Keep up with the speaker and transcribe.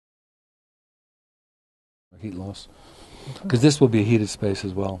heat loss. Because this will be a heated space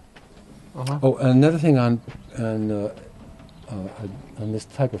as well. Uh-huh. Oh, and another thing on this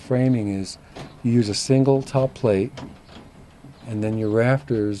type of framing is you use a single top plate, and then your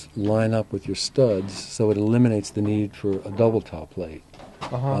rafters line up with your studs, so it eliminates the need for a double top plate.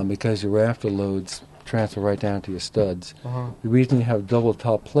 Because your rafter loads transfer right down to your studs. The reason you have double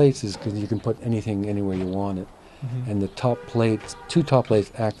top plates is because you can put anything anywhere you want it. And the top plates, two top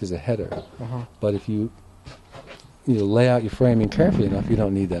plates act as a header. But if you lay out your framing carefully enough, you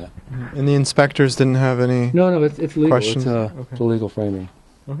don't need that. And the inspectors didn't have any No, it's legal. questions? It's a legal framing.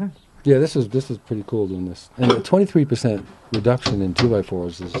 Okay. Yeah, this is pretty cool doing this. And a 23% reduction in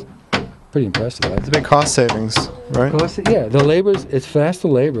 2x4s is pretty impressive. It's a big cost savings, right? Yeah, the labor's, it's faster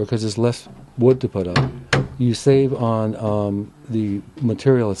labor because there's less wood to put up. You save on the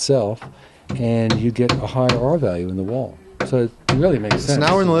material itself, and you get a higher R value in the wall. So it really makes sense. So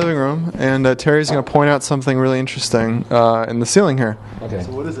now we're in the living room, and Terry's going to point out something really interesting in the ceiling here. Okay.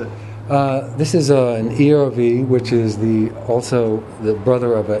 So what is it? This is an ERV, which is also the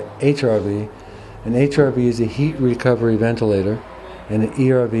brother of a HRV. An HRV is a heat recovery ventilator, and an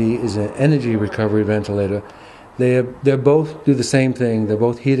ERV is an energy recovery ventilator. They both do the same thing. They're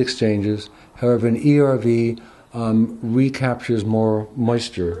both heat exchangers. However, an ERV recaptures more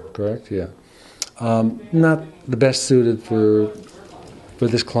moisture. Correct? Yeah. Not the best suited for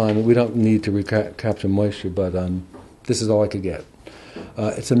this climate. We don't need to recapture moisture, but this is all I could get.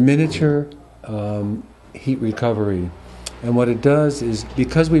 It's a miniature heat recovery, and what it does is,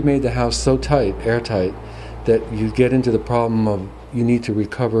 because we made the house so tight, airtight, that you get into the problem of you need to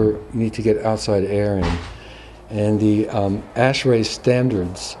recover, you need to get outside air in. And the ASHRAE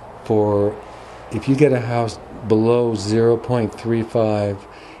standards for, if you get a house below 0.35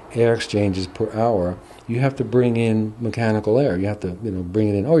 air exchanges per hour, you have to bring in mechanical air. You have to bring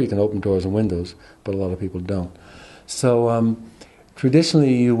it in, or you can open doors and windows, but a lot of people don't. So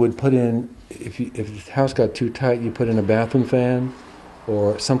traditionally you would put in, if the house got too tight, you put in a bathroom fan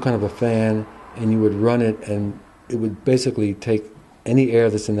or some kind of a fan, and you would run it, and it would basically take any air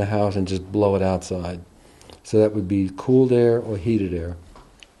that's in the house and just blow it outside. So that would be cooled air or heated air.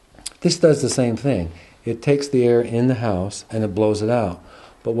 This does the same thing. It takes the air in the house and it blows it out.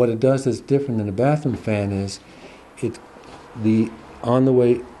 But what it does that's different than a bathroom fan is on the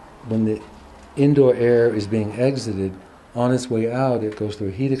way, when the indoor air is being exited, on its way out it goes through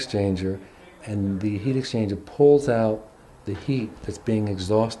a heat exchanger, and the heat exchanger pulls out the heat that's being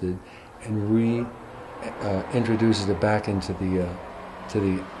exhausted and introduces it back into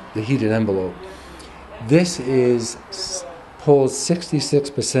the heated envelope. This pulls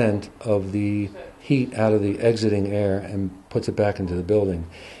 66% of the heat out of the exiting air and puts it back into the building.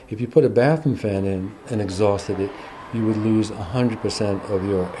 If you put a bathroom fan in and exhausted it, you would lose 100% of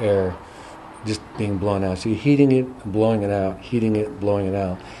your air just being blown out. So you're heating it, blowing it out, heating it, blowing it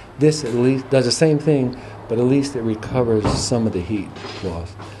out. This at least does the same thing, but at least it recovers some of the heat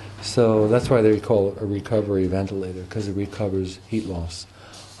loss. So that's why they call it a recovery ventilator, because it recovers heat loss.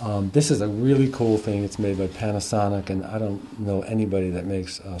 This is a really cool thing. It's made by Panasonic, and I don't know anybody that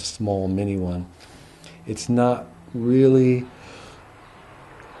makes a small mini one. It's not really,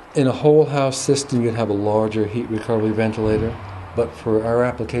 in a whole house system you'd have a larger heat recovery ventilator, but for our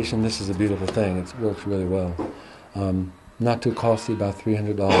application this is a beautiful thing. It works really well. Not too costly, about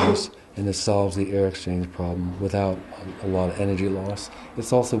 $300, and it solves the air exchange problem without a lot of energy loss.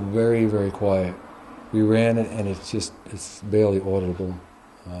 It's also very, very quiet. We ran it and it's barely audible.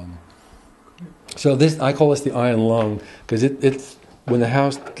 So I call this the iron lung, because it's when the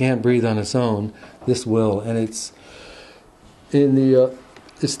house can't breathe on its own, this will, and it's in the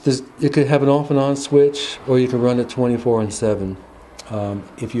you could have an off and on switch, or you can run it 24/7.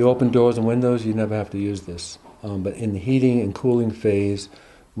 If you open doors and windows, you never have to use this. But in the heating and cooling phase,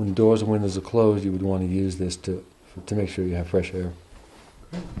 when doors and windows are closed, you would want to use this to make sure you have fresh air.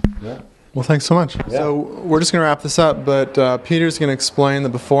 Yeah. Well, thanks so much. Yeah. So we're just going to wrap this up, but Peter's going to explain the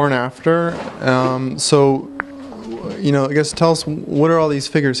before and after. I guess tell us, what are all these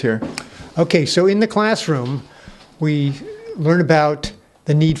figures here? Okay, so in the classroom, we learn about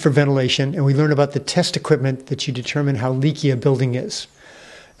the need for ventilation, and we learn about the test equipment that you determine how leaky a building is.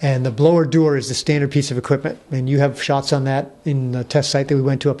 And the blower door is the standard piece of equipment, and you have shots on that in the test site that we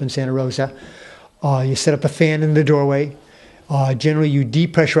went to up in Santa Rosa. You set up a fan in the doorway. Generally, you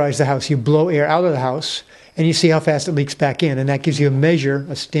depressurize the house. You blow air out of the house, and you see how fast it leaks back in. And that gives you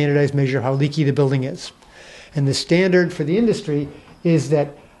a standardized measure of how leaky the building is. And the standard for the industry is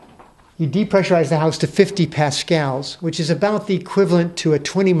that you depressurize the house to 50 pascals, which is about the equivalent to a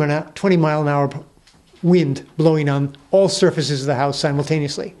 20 mile an hour wind blowing on all surfaces of the house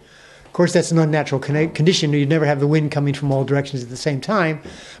simultaneously. Of course, that's an unnatural condition. You'd never have the wind coming from all directions at the same time,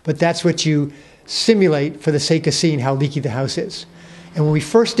 but that's what you simulate for the sake of seeing how leaky the house is. And when we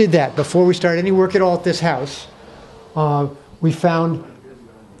first did that, before we started any work at all at this house, we found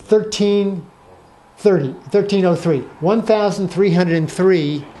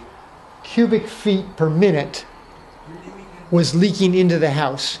 1,303 cubic feet per minute was leaking into the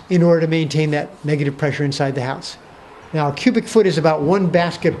house in order to maintain that negative pressure inside the house. Now, a cubic foot is about one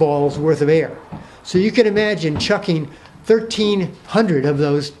basketball's worth of air. So you can imagine chucking 1,300 of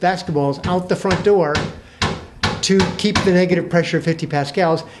those basketballs out the front door to keep the negative pressure of 50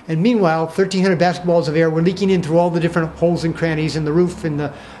 pascals. And meanwhile, 1,300 basketballs of air were leaking in through all the different holes and crannies in the roof, and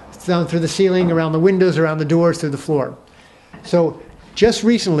down through the ceiling, around the windows, around the doors, through the floor. So just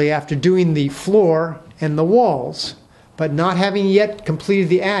recently, after doing the floor and the walls, but not having yet completed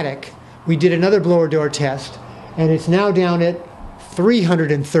the attic, we did another blower door test, and it's now down at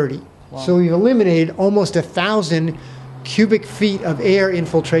 330. Wow. So we've eliminated almost 1,000 cubic feet of air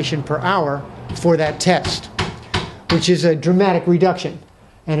infiltration per hour for that test, which is a dramatic reduction.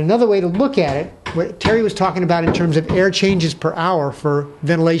 And another way to look at it, what Terry was talking about in terms of air changes per hour for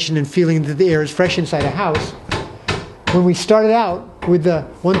ventilation and feeling that the air is fresh inside a house, when we started out with the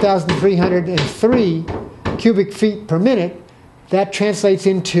 1,303 cubic feet per minute, that translates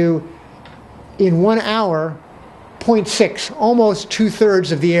into, in 1 hour, 0.6, almost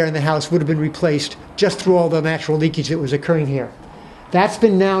 2/3 of the air in the house would have been replaced just through all the natural leakage that was occurring here. That's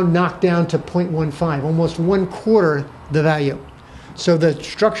been now knocked down to 0.15, almost 1/4 the value. So the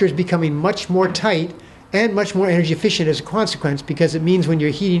structure is becoming much more tight and much more energy efficient as a consequence, because it means when you're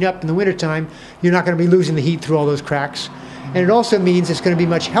heating up in the wintertime, you're not going to be losing the heat through all those cracks. And it also means it's going to be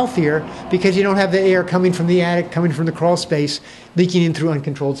much healthier because you don't have the air coming from the attic, coming from the crawl space, leaking in through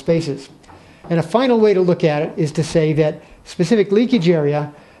uncontrolled spaces. And a final way to look at it is to say that specific leakage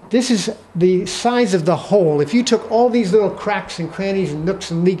area, this is the size of the hole. If you took all these little cracks and crannies and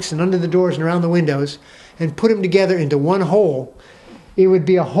nooks and leaks and under the doors and around the windows and put them together into one hole, it would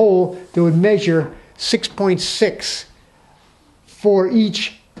be a hole that would measure 6.6 for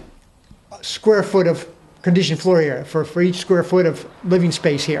each square foot of conditioned floor area, for each square foot of living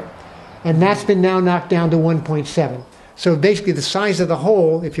space here. And that's been now knocked down to 1.7. So basically the size of the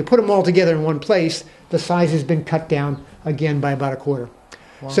hole, if you put them all together in one place, the size has been cut down again by about 1/4.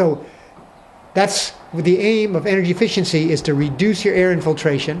 Wow. So that's with the aim of energy efficiency, is to reduce your air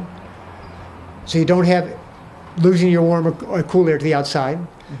infiltration so you don't have losing your warm or cool air to the outside,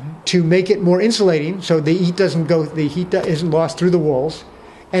 to make it more insulating so the heat isn't lost through the walls,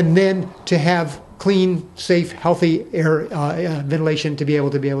 and then to have clean, safe, healthy air ventilation to be able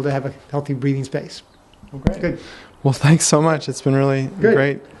to have a healty breathing space. Well, great. Good. Well, thanks so much. It's been really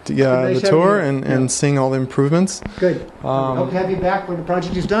great to the tour and seeing all the improvements. Good. I hope to have you back when the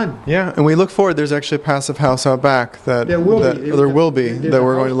project is done. Yeah, and we look forward. There's actually a passive house out back that we're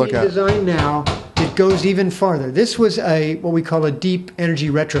going to look at. Design now. It goes even farther. This was what we call a deep energy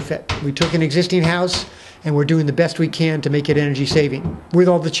retrofit. We took an existing house and we're doing the best we can to make it energy saving with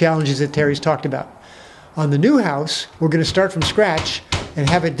all the challenges that Terry's talked about. On the new house, we're going to start from scratch and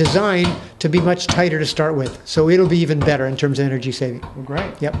have it designed to be much tighter to start with. So it'll be even better in terms of energy saving. Well,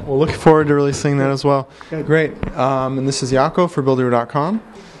 great. Yep. Well, looking forward to really seeing that as well. Good. Great. And this is Jaco for Builder.com.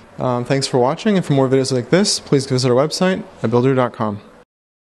 Thanks for watching. And for more videos like this, please visit our website at Builder.com.